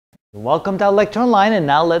Welcome to Lecture Online, and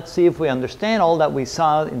now let's see if we understand all that we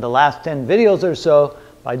saw in the last 10 videos or so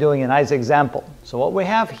by doing a nice example. So what we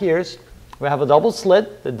have here is we have a double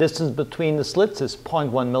slit. The distance between the slits is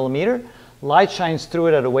 0.1 millimeter. Light shines through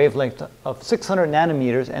it at a wavelength of 600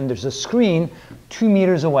 nanometers, and there's a screen 2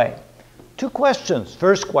 meters away. Two questions.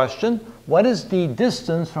 First question, what is the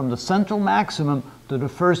distance from the central maximum to the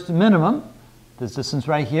first minimum? This distance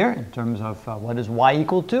right here in terms of what is y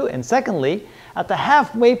equal to. And secondly, at the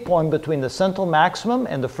halfway point between the central maximum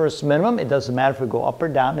and the first minimum, it doesn't matter if we go up or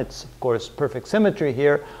down, it's of course perfect symmetry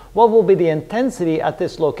here, what will be the intensity at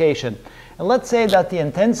this location? And let's say that the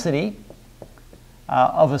intensity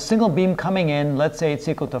of a single beam coming in, let's say it's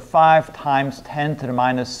equal to 5 times 10 to the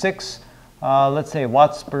minus 6, let's say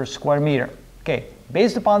watts per square meter. Okay,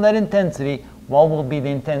 based upon that intensity, what will be the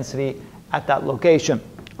intensity at that location?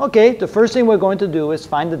 Okay, the first thing we're going to do is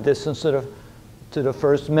find the distance to the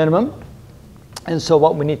first minimum. And so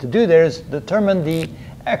what we need to do there is determine the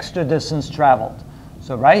extra distance traveled.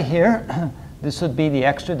 So right here, this would be the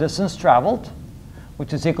extra distance traveled,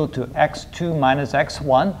 which is equal to x2 minus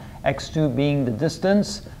x1, x2 being the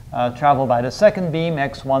distance traveled by the second beam,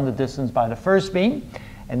 x1 the distance by the first beam.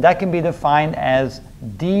 And that can be defined as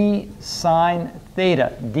d sine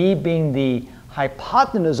theta, d being the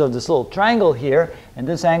hypotenuse of this little triangle here, and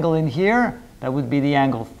this angle in here, that would be the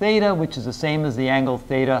angle theta, which is the same as the angle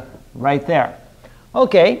theta right there.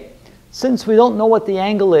 Okay, since we don't know what the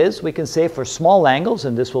angle is, we can say for small angles,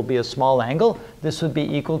 and this will be a small angle, this would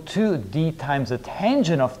be equal to d times the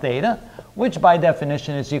tangent of theta, which by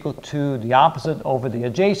definition is equal to the opposite over the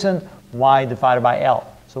adjacent, y divided by L.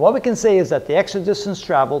 So what we can say is that the extra distance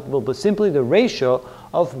traveled will be simply the ratio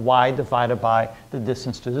of y divided by the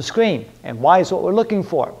distance to the screen. And y is what we're looking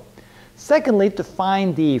for. Secondly, to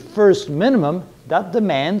find the first minimum, that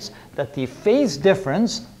demands that the phase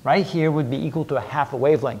difference right here would be equal to a half a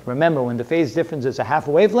wavelength. Remember, when the phase difference is a half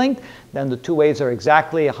a wavelength, then the two waves are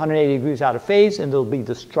exactly 180 degrees out of phase, and there'll be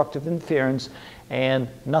destructive interference, and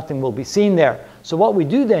nothing will be seen there. So what we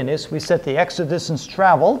do then is we set the extra distance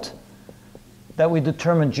traveled that we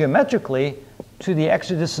determine geometrically to the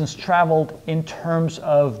extra distance traveled in terms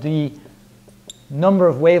of the number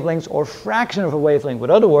of wavelengths or fraction of a wavelength. In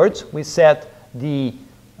other words, we set the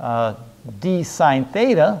d sine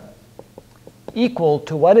theta equal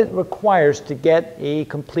to what it requires to get a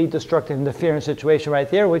complete destructive interference situation right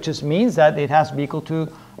there, which means that it has to be equal to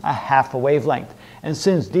a half a wavelength. And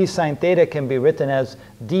since d sine theta can be written as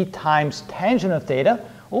d times tangent of theta,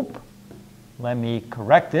 let me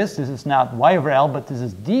correct this. This is not y over L, but this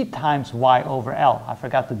is d times y over L. I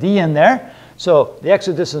forgot the d in there. So the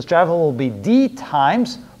extra distance traveled will be d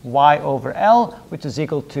times y over L, which is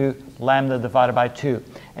equal to lambda divided by 2.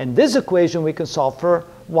 And this equation we can solve for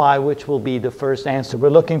y, which will be the first answer we're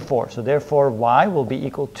looking for. So therefore, y will be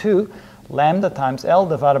equal to lambda times L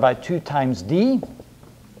divided by 2 times d.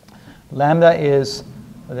 Lambda is,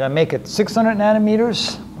 did I make it 600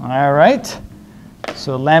 nanometers? All right.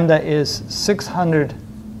 So lambda is 600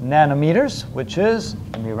 nanometers, which is,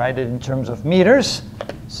 let me write it in terms of meters.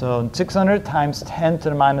 So 600 times 10 to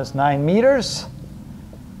the minus 9 meters.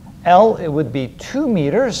 L, it would be 2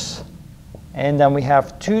 meters. And then we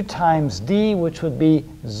have 2 times d, which would be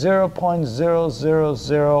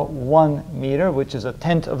 0.0001 meter, which is a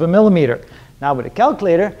tenth of a millimeter. Now with a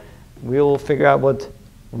calculator, we will figure out what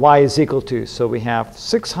y is equal to. So we have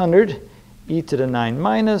 600 e to the 9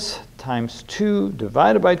 minus times 2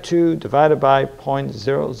 divided by 2 divided by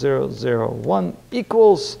 0.0001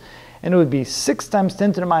 equals, and it would be 6 times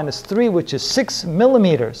 10 to the minus 3, which is 6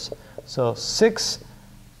 millimeters. So 6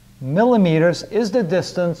 millimeters is the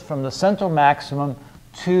distance from the central maximum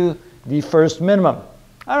to the first minimum.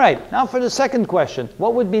 All right, now for the second question.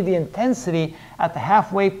 What would be the intensity at the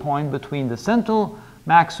halfway point between the central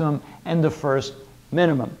maximum and the first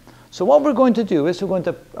minimum? So what we're going to do is we're going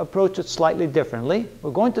to approach it slightly differently.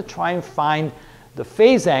 We're going to try and find the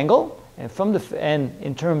phase angle and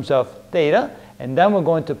in terms of theta, and then we're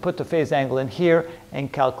going to put the phase angle in here and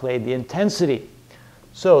calculate the intensity.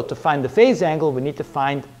 So to find the phase angle, we need to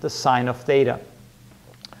find the sine of theta.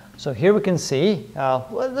 So here we can see,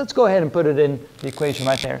 let's go ahead and put it in the equation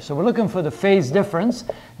right there. So we're looking for the phase difference,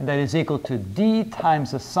 and that is equal to d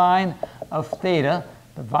times the sine of theta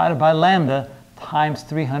divided by lambda times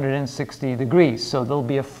 360 degrees. So there'll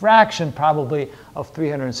be a fraction probably of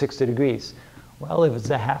 360 degrees. Well, if it's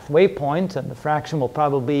a halfway point, and the fraction will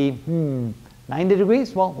probably be 90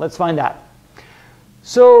 degrees, well, let's find out.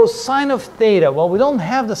 So sine of theta, well, we don't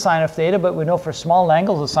have the sine of theta, but we know for small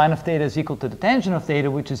angles, the sine of theta is equal to the tangent of theta,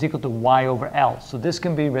 which is equal to y over L. So this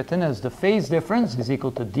can be written as the phase difference is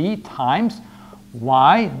equal to d times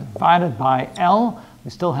y divided by L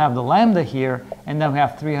we still have the lambda here, and then we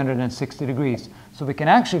have 360 degrees. So we can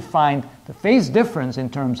actually find the phase difference in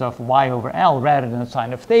terms of y over L rather than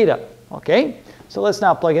sine of theta. Okay? So let's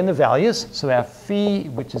now plug in the values. So we have phi,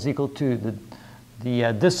 which is equal to the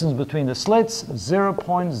distance between the slits,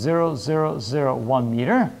 0.0001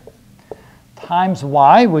 meter, times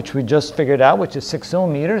y, which we just figured out, which is 6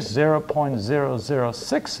 millimeters,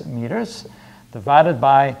 0.006 meters, divided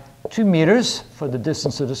by 2 meters for the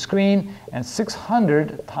distance to the screen, and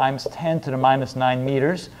 600 times 10 to the minus 9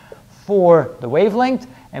 meters for the wavelength,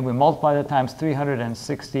 and we multiply that times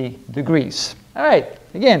 360 degrees. All right,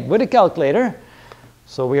 again, with a calculator,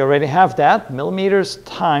 so we already have that, millimeters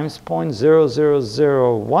times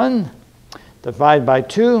 0.0001, divide by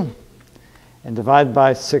 2, and divide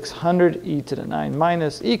by 600, e to the 9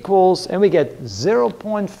 minus equals, and we get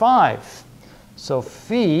 0.5. So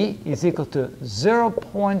phi is equal to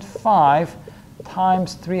 0.5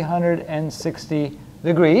 times 360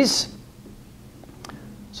 degrees.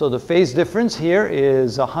 So the phase difference here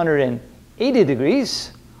is 180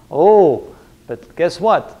 degrees. Oh, but guess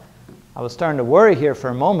what? I was starting to worry here for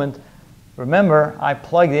a moment. Remember, I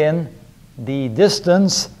plugged in the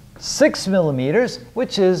distance 6 millimeters,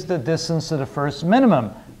 which is the distance to the first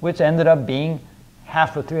minimum, which ended up being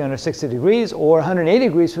half of 360 degrees, or 180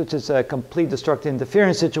 degrees, which is a complete destructive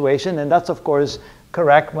interference situation, and that's of course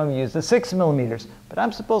correct when we use the 6 millimeters. But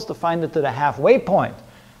I'm supposed to find it to the halfway point.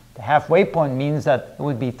 The halfway point means that it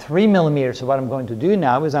would be 3 millimeters. So what I'm going to do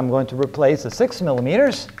now is I'm going to replace the 6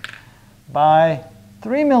 millimeters by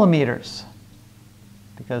 3 millimeters.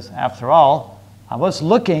 Because after all, I was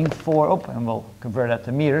looking for, and we'll convert that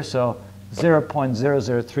to meters, so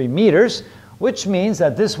 0.003 meters, which means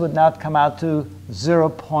that this would not come out to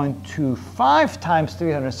 0.25 times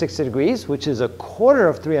 360 degrees, which is a quarter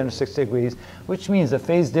of 360 degrees, which means the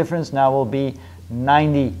phase difference now will be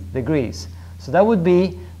 90 degrees. So that would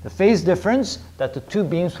be the phase difference that the two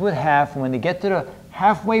beams would have when they get to the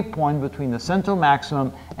halfway point between the central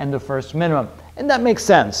maximum and the first minimum. And that makes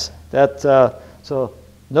sense. So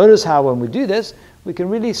notice how when we do this, we can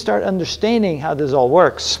really start understanding how this all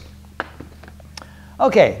works.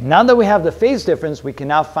 Okay, now that we have the phase difference, we can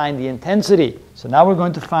now find the intensity. So now we're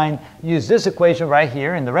going to use this equation right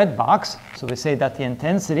here in the red box. So we say that the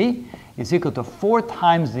intensity is equal to 4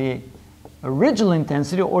 times the original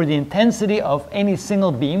intensity, or the intensity of any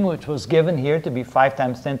single beam, which was given here to be 5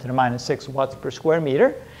 times 10 to the minus 6 watts per square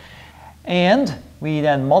meter. And we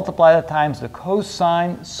then multiply that times the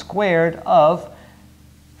cosine squared of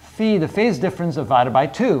phi, the phase difference, divided by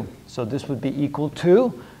 2. So this would be equal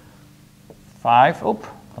to 5,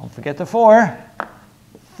 don't forget the 4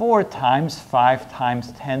 times 5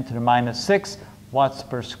 times 10 to the minus 6 watts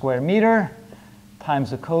per square meter times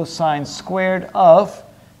the cosine squared of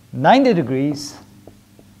 90 degrees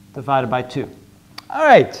divided by 2. All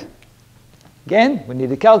right. Again, we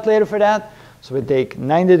need a calculator for that. So we take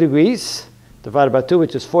 90 degrees divided by 2,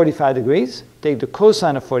 which is 45 degrees. Take the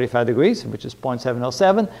cosine of 45 degrees, which is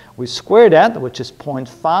 0.707. We square that, which is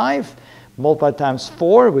 0.5. Multiply times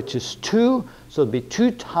 4, which is 2. So it'll be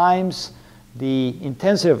 2 times the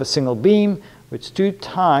intensity of a single beam, which is 2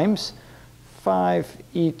 times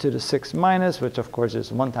 5e to the 6 minus, which of course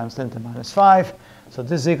is 1 times 10 to the minus 5. So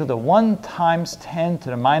this is equal to 1 times 10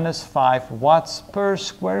 to the minus 5 watts per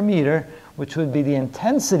square meter, which would be the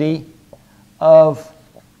intensity of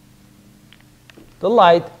the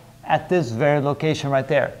light at this very location right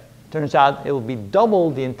there. Turns out it will be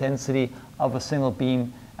double the intensity of a single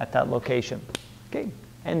beam at that location. Okay,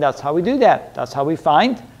 and that's how we do that. That's how we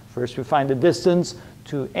find. First we find the distance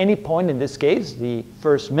to any point, in this case, the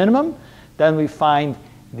first minimum. Then we find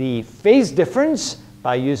the phase difference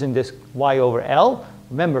by using this y over L.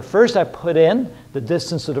 Remember, first I put in the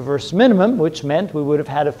distance to the first minimum, which meant we would have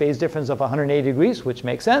had a phase difference of 180 degrees, which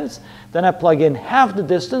makes sense. Then I plug in half the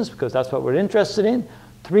distance, because that's what we're interested in,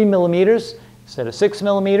 3 millimeters instead of 6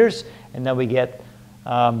 millimeters, and then we get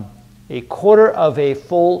a quarter of a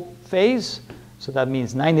full phase. So that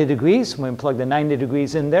means 90 degrees. When we plug the 90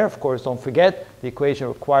 degrees in there, of course, don't forget, the equation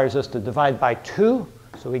requires us to divide by 2.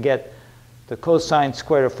 So we get the cosine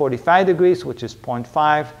squared of 45 degrees, which is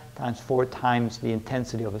 0.5 times 4 times the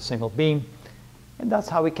intensity of a single beam. And that's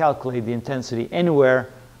how we calculate the intensity anywhere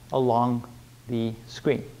along the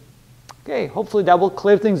screen. Okay, hopefully that will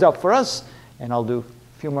clear things up for us. And I'll do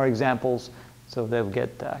a few more examples so they'll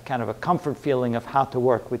get kind of a comfort feeling of how to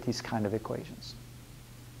work with these kind of equations.